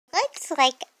Looks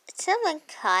like someone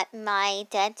caught my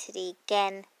identity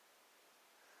again.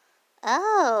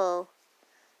 Oh.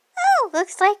 Oh,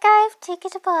 looks like I've taken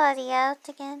the body out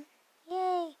again.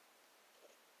 Yay.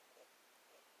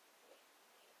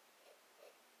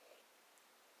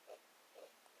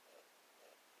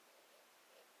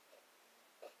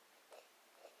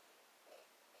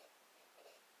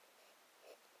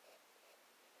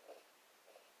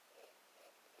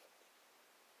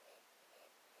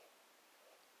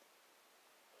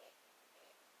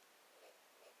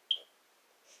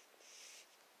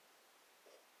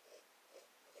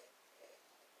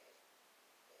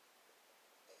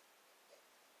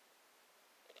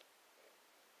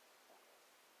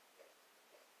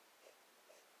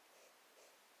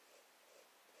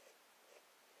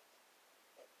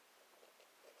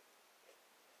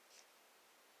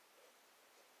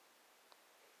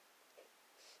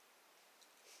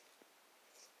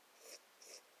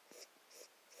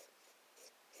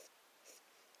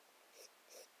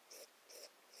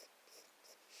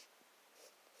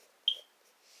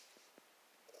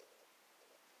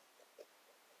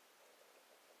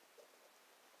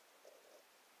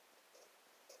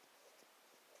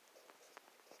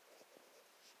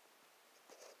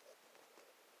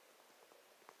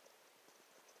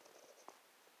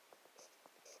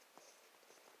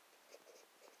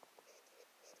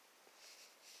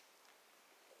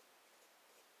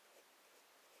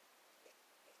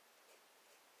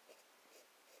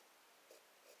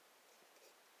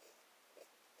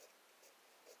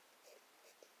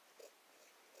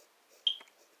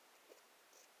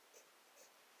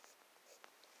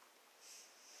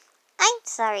 I'm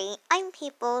sorry, I'm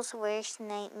people's worst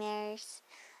nightmares.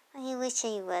 I wish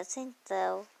I wasn't,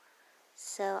 though.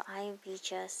 So I'd be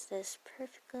just as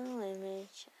perfect an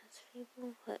image as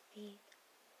people put me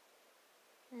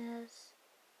as.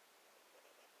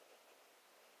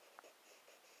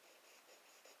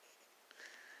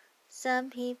 Some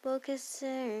people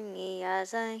consider me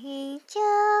as an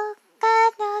angel,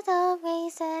 but not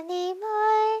always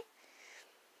anymore.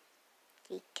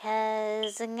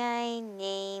 Because my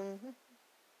name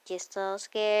just so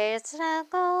scared to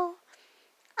go.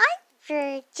 I'm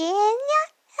Virginia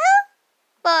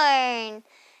Hellborn.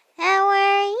 How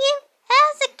are you?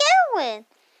 How's it going?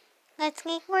 Let's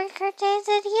make more cartoons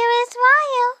with you as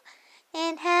well.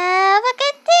 And have a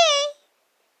good day.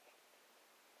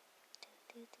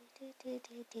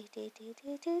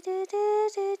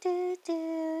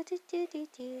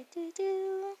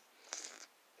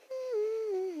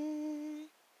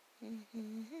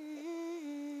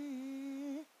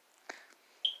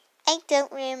 I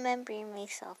don't remember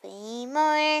myself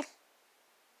anymore.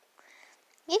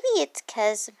 Maybe it's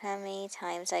because of how many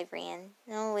times I ran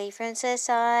away from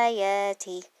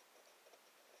society.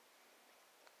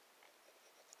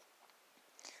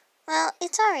 Well,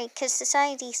 it's alright because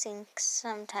society thinks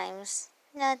sometimes,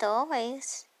 not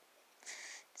always.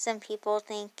 Some people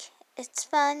think it's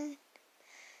fun.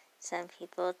 Some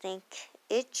people think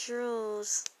it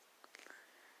rules.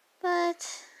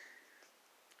 But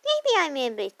maybe I'm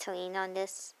in between on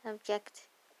this subject.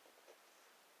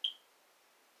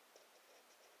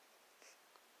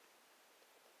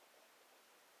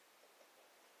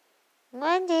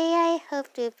 One day I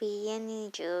hope to be an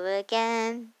angel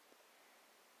again.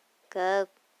 Go.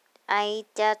 I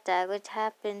doubt that would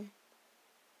happen.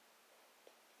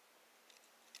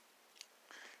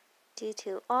 Due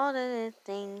to all the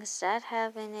things that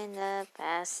happened in the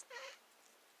past.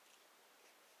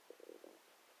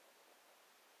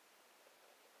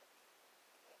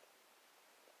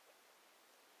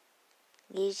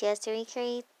 You just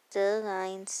recreate the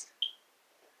lines.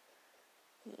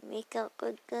 You make it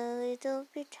look a little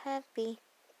bit happy.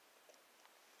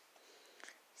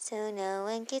 So no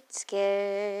one gets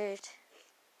scared.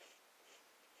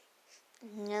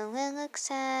 No one looks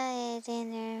sad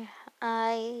in their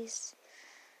eyes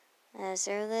as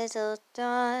their little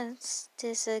thoughts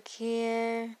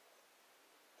disappear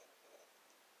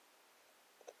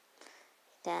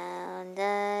down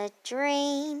the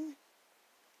drain.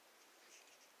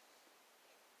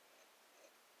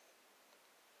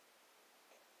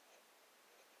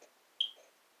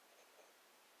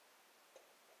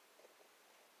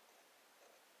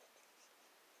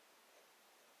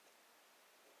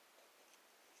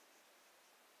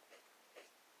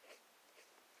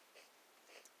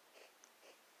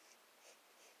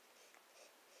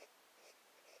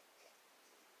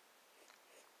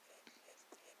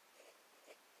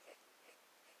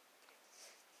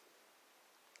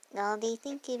 All they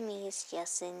think of me is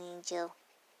just an angel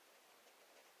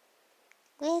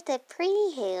with a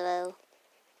pretty halo.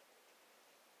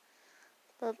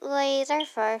 But boys are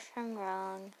far from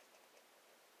wrong.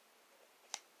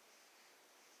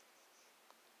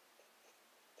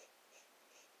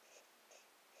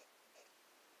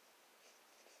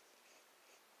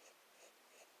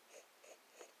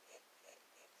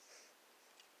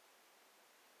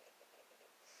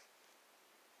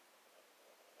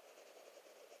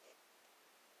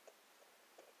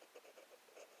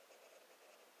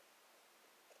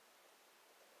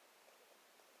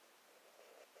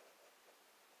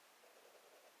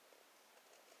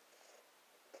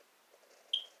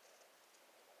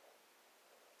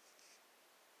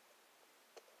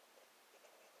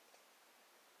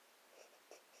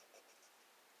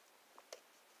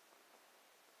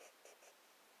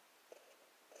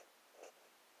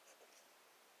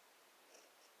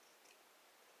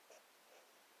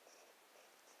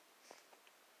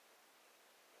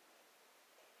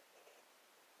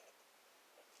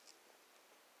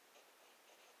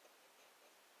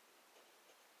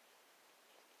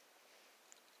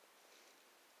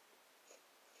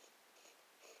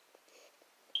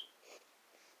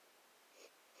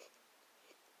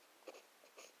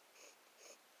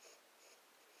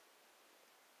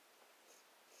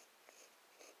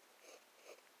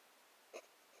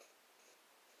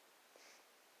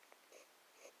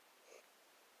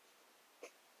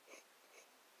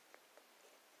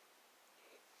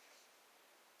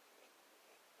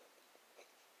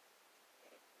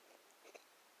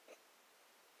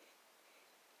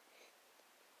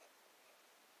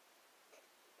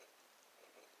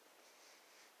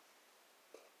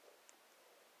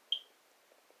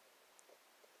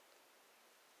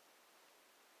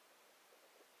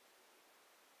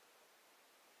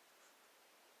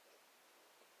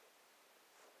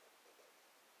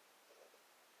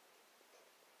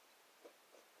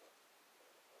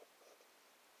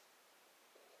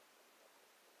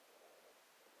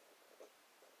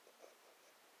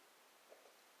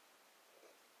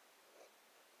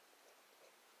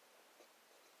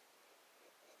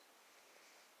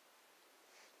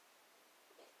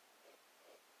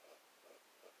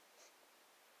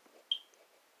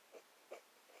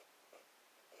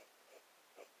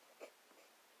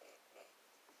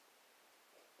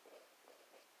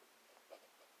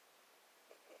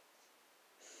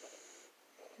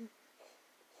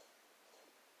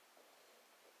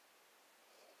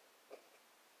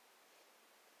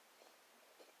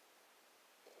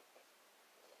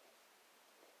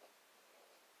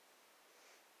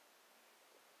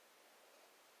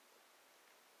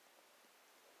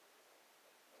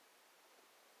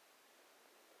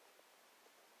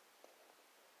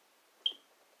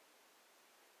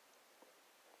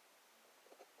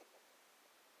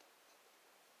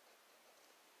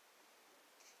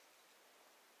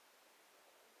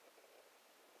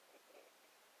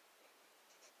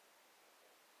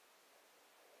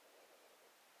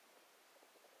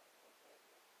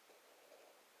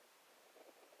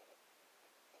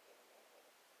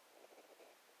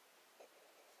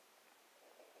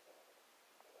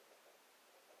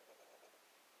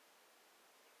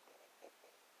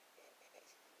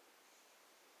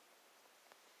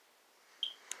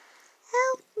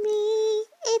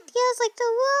 like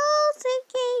the walls are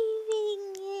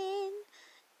caving in.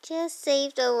 Just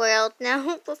save the world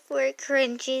now before it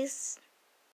cringes.